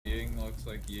looks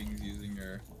like Ying's using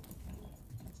her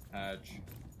hatch.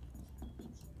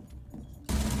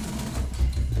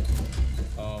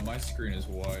 Oh, my screen is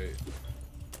white.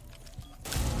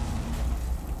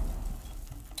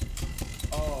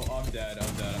 Oh, I'm dead.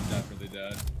 I'm definitely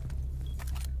dead.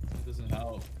 It doesn't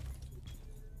help.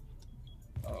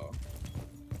 Oh.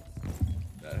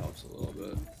 That helps a little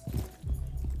bit.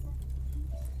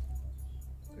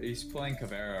 He's playing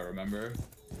Caveira, remember?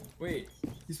 Wait,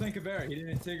 he's playing Caveira. He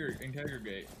didn't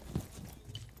integrate.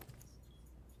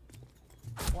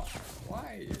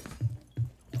 Why?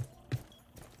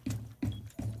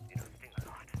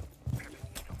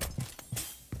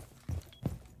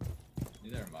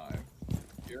 Neither am I.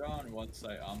 You're on one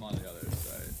side, I'm on the other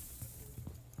side.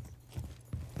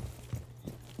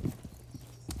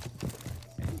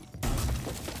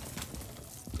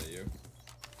 Is that you?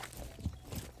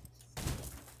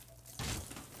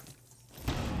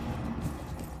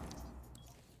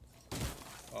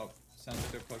 Oh, sounds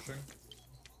like they're pushing.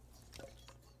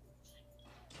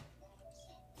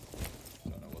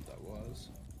 Don't know what that was.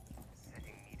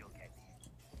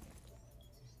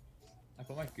 I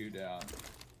put my goo down.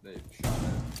 They shot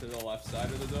it to the left side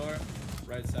of the door,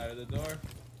 right side of the door.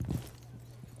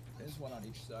 There's one on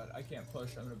each side. I can't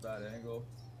push, I'm in a bad angle.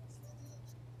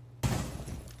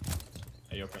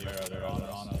 Hey, yo, Caveira, they're on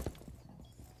it.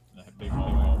 Big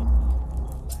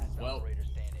hole. Well,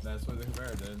 that's what the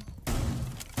Caveira did.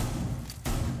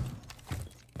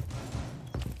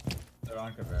 They're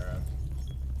on Caveira.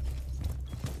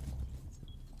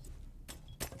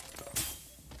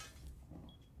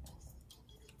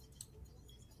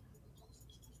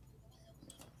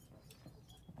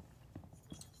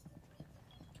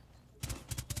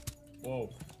 Whoa.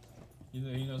 He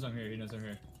knows I'm here, he knows I'm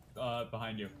here.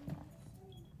 Behind you.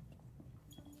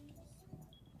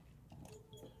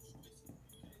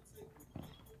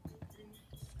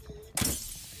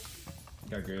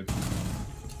 Got good.